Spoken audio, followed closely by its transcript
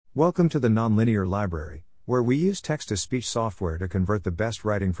Welcome to the Nonlinear Library, where we use text-to-speech software to convert the best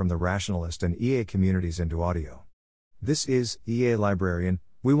writing from the Rationalist and EA communities into audio. This is EA Librarian.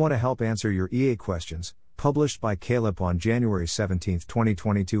 We want to help answer your EA questions, published by calebp on January 17,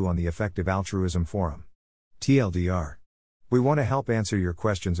 2022 on the Effective Altruism Forum.TLDR. We want to help answer your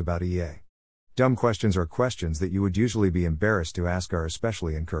questions about EA. Dumb questions or questions that you would usually be embarrassed to ask are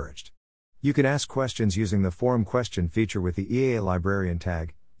especially encouraged. You can ask questions using the forum question feature with the EA Librarian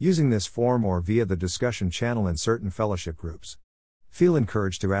tag, using this form or via the discussion channel in certain fellowship groups. Feel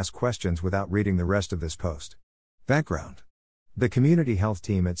encouraged to ask questions without reading the rest of this post. Background. The community health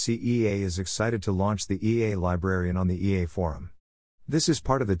team at CEA is excited to launch the EA Librarian on the EA Forum. This is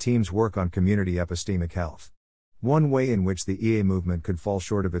part of the team's work on community epistemic health. One way in which the EA movement could fall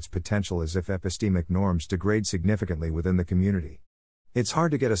short of its potential is if epistemic norms degrade significantly within the community. It's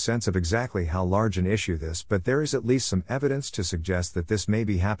hard to get a sense of exactly how large an issue this, but there is at least some evidence to suggest that this may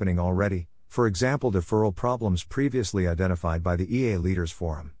be happening already, for example deferral problems previously identified by the EA Leaders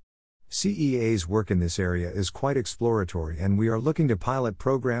Forum. CEA's work in this area is quite exploratory, and we are looking to pilot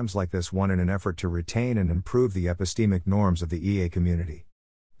programs like this one in an effort to retain and improve the epistemic norms of the EA community.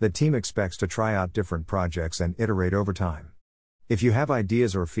 The team expects to try out different projects and iterate over time. If you have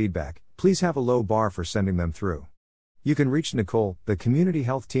ideas or feedback, please have a low bar for sending them through. You can reach Nicole, the Community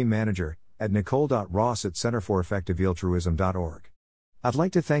Health Team Manager, at nicole.ross@centerforaffectivealtruism.org. I'd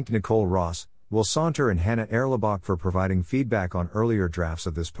like to thank Nicole Ross, Saunter and Hannah Erlebach for providing feedback on earlier drafts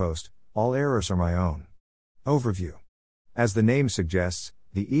of this post. All errors are my own. Overview. As the name suggests,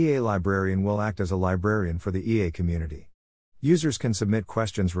 the EA Librarian will act as a librarian for the EA community. Users can submit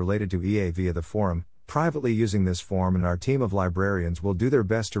questions related to EA via the forum, privately using this form, and our team of librarians will do their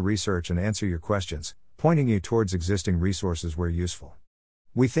best to research and answer your questions, pointing you towards existing resources where useful.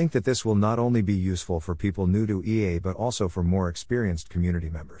 We think that this will not only be useful for people new to EA but also for more experienced community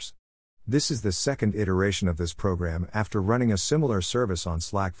members. This is the second iteration of this program after running a similar service on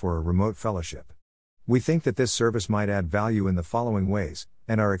Slack for a remote fellowship. We think that this service might add value in the following ways,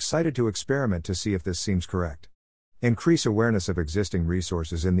 and are excited to experiment to see if this seems correct. Increase awareness of existing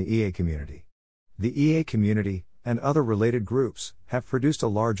resources in the EA community. The EA community, and other related groups, have produced a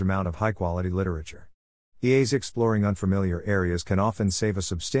large amount of high-quality literature. EA's exploring unfamiliar areas can often save a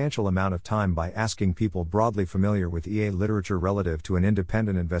substantial amount of time by asking people broadly familiar with EA literature relative to an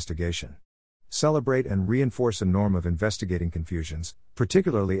independent investigation. Celebrate and reinforce a norm of investigating confusions,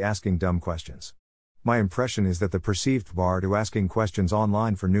 particularly asking dumb questions. My impression is that the perceived bar to asking questions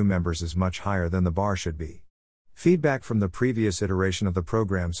online for new members is much higher than the bar should be. Feedback from the previous iteration of the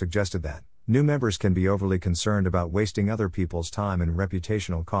program suggested that new members can be overly concerned about wasting other people's time and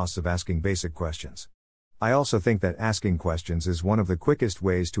reputational costs of asking basic questions. I also think that asking questions is one of the quickest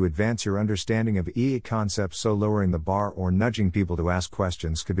ways to advance your understanding of EA concepts, so lowering the bar or nudging people to ask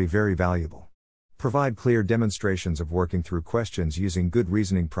questions could be very valuable. Provide clear demonstrations of working through questions using good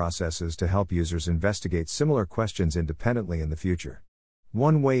reasoning processes to help users investigate similar questions independently in the future.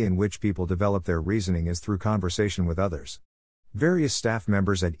 One way in which people develop their reasoning is through conversation with others. Various staff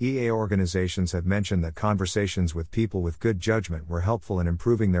members at EA organizations have mentioned that conversations with people with good judgment were helpful in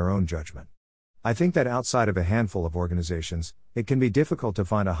improving their own judgment. I think that outside of a handful of organizations, it can be difficult to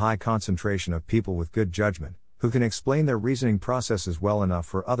find a high concentration of people with good judgment, who can explain their reasoning processes well enough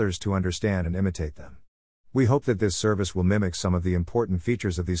for others to understand and imitate them. We hope that this service will mimic some of the important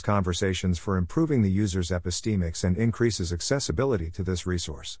features of these conversations for improving the user's epistemics and increases accessibility to this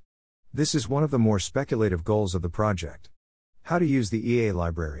resource. This is one of the more speculative goals of the project. How to use the EA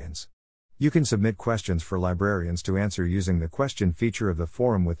Librarians. You can submit questions for librarians to answer using the question feature of the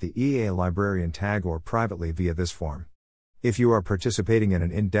forum with the EA Librarian tag or privately via this form. If you are participating in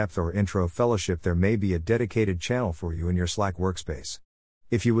an in-depth or intro fellowship, there may be a dedicated channel for you in your Slack workspace.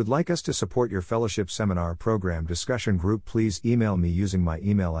 If you would like us to support your fellowship seminar program discussion group, please email me using my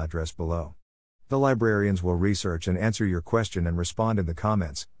email address below. The librarians will research and answer your question and respond in the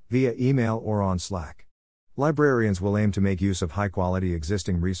comments, via email or on Slack. Librarians will aim to make use of high-quality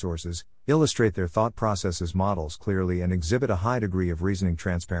existing resources, illustrate their thought processes models clearly, and exhibit a high degree of reasoning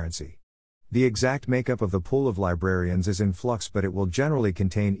transparency. The exact makeup of the pool of librarians is in flux, but it will generally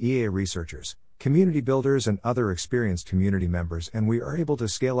contain EA researchers, community builders, and other experienced community members, and we are able to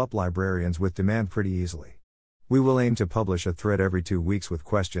scale up librarians with demand pretty easily. We will aim to publish a thread every 2 weeks with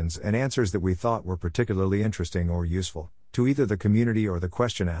questions and answers that we thought were particularly interesting or useful, to either the community or the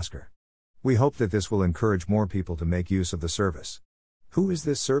question asker. We hope that this will encourage more people to make use of the service. Who is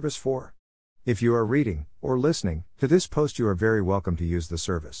this service for? If you are reading, or listening, to this post, you are very welcome to use the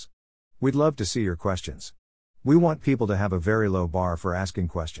service. We'd love to see your questions. We want people to have a very low bar for asking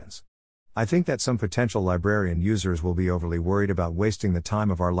questions. I think that some potential librarian users will be overly worried about wasting the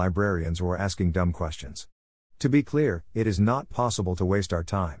time of our librarians or asking dumb questions. To be clear, it is not possible to waste our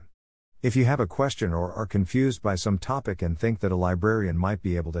time. If you have a question or are confused by some topic and think that a librarian might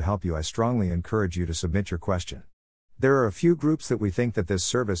be able to help you, I strongly encourage you to submit your question. There are a few groups that we think that this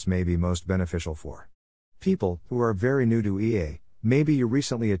service may be most beneficial for. People who are very new to EA, maybe you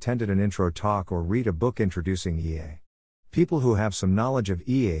recently attended an intro talk or read a book introducing EA. People who have some knowledge of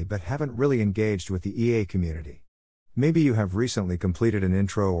EA but haven't really engaged with the EA community. Maybe you have recently completed an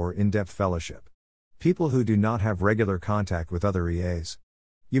intro or in-depth fellowship. People who do not have regular contact with other EAs.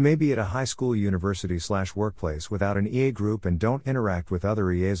 You may be at a high school, university/workplace without an EA group and don't interact with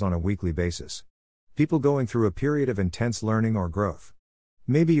other EAs on a weekly basis. People going through a period of intense learning or growth.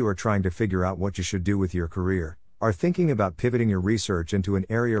 Maybe you are trying to figure out what you should do with your career, are thinking about pivoting your research into an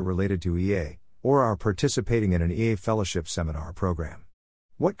area related to EA, or are participating in an EA fellowship seminar program.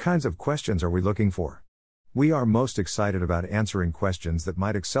 What kinds of questions are we looking for? We are most excited about answering questions that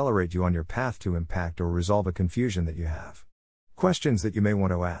might accelerate you on your path to impact or resolve a confusion that you have. Questions that you may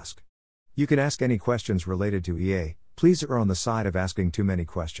want to ask. You can ask any questions related to EA, please err on the side of asking too many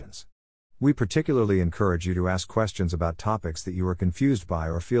questions. We particularly encourage you to ask questions about topics that you are confused by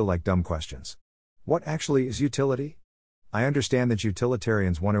or feel like dumb questions. What actually is utility? I understand that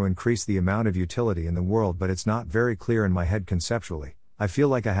utilitarians want to increase the amount of utility in the world, but it's not very clear in my head conceptually. I feel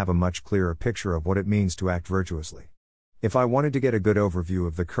like I have a much clearer picture of what it means to act virtuously. If I wanted to get a good overview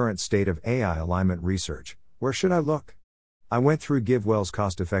of the current state of AI alignment research, where should I look? I went through GiveWell's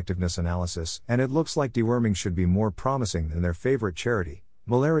cost-effectiveness analysis, and it looks like deworming should be more promising than their favorite charity,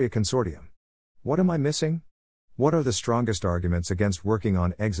 Malaria Consortium. What am I missing? What are the strongest arguments against working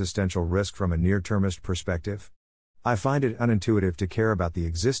on existential risk from a near-termist perspective? I find it unintuitive to care about the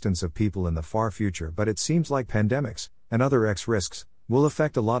existence of people in the far future, but it seems like pandemics, and other risks, will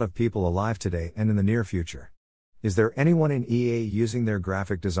affect a lot of people alive today and in the near future. Is there anyone in EA using their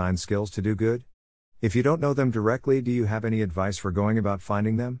graphic design skills to do good? If you don't know them directly, do you have any advice for going about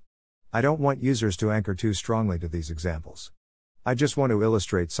finding them? I don't want users to anchor too strongly to these examples. I just want to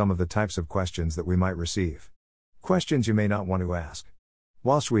illustrate some of the types of questions that we might receive. Questions you may not want to ask.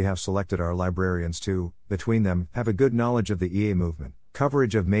 Whilst we have selected our librarians to, between them, have a good knowledge of the EA movement,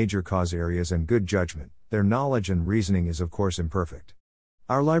 coverage of major cause areas and good judgment, their knowledge and reasoning is of course imperfect.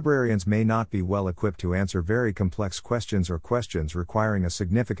 Our librarians may not be well equipped to answer very complex questions or questions requiring a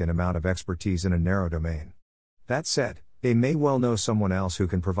significant amount of expertise in a narrow domain. That said, they may well know someone else who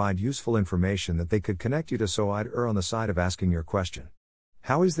can provide useful information that they could connect you to, so I'd err on the side of asking your question.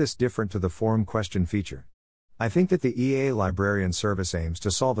 How is this different to the forum question feature? I think that the EA Librarian service aims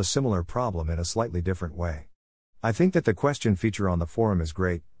to solve a similar problem in a slightly different way. I think that the question feature on the forum is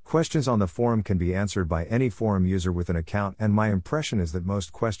great. Questions on the forum can be answered by any forum user with an account, and my impression is that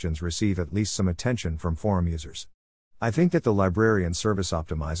most questions receive at least some attention from forum users. I think that the librarian service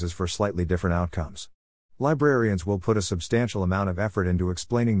optimizes for slightly different outcomes. Librarians will put a substantial amount of effort into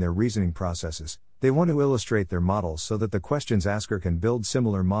explaining their reasoning processes. They want to illustrate their models so that the questions asker can build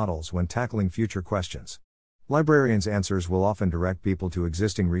similar models when tackling future questions. Librarians' answers will often direct people to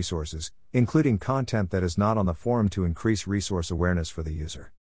existing resources, including content that is not on the forum, to increase resource awareness for the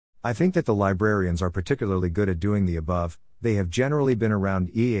user. I think that the librarians are particularly good at doing the above. They have generally been around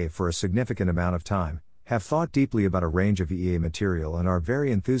EA for a significant amount of time, have thought deeply about a range of EA material, and are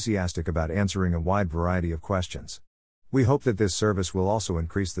very enthusiastic about answering a wide variety of questions. We hope that this service will also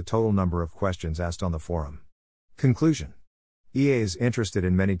increase the total number of questions asked on the forum. Conclusion. EA is interested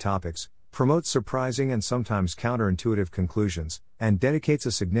in many topics, promotes surprising and sometimes counterintuitive conclusions, and dedicates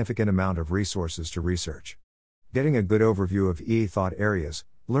a significant amount of resources to research. Getting a good overview of EA thought areas,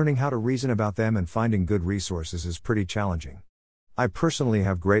 learning how to reason about them, and finding good resources is pretty challenging. I personally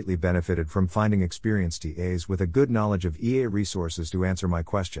have greatly benefited from finding experienced EAs with a good knowledge of EA resources to answer my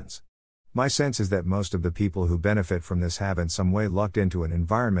questions. My sense is that most of the people who benefit from this have in some way lucked into an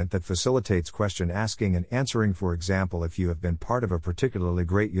environment that facilitates question asking and answering. For example, if you have been part of a particularly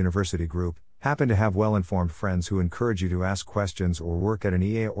great university group, happen to have well-informed friends who encourage you to ask questions, or work at an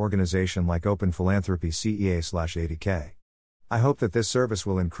EA organization like Open Philanthropy CEA/80K. I hope that this service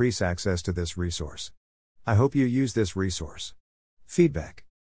will increase access to this resource. I hope you use this resource. Feedback.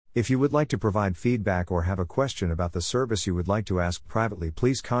 If you would like to provide feedback or have a question about the service you would like to ask privately,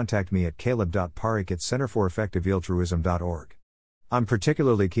 please contact me at caleb.parikh@centerforeffectivealtruism.org. I'm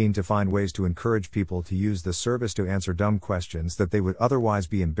particularly keen to find ways to encourage people to use the service to answer dumb questions that they would otherwise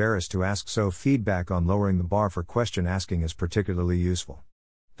be embarrassed to ask, so feedback on lowering the bar for question asking is particularly useful.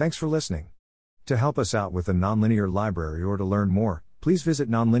 Thanks for listening. To help us out with the Nonlinear Library or to learn more, please visit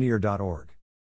nonlinear.org.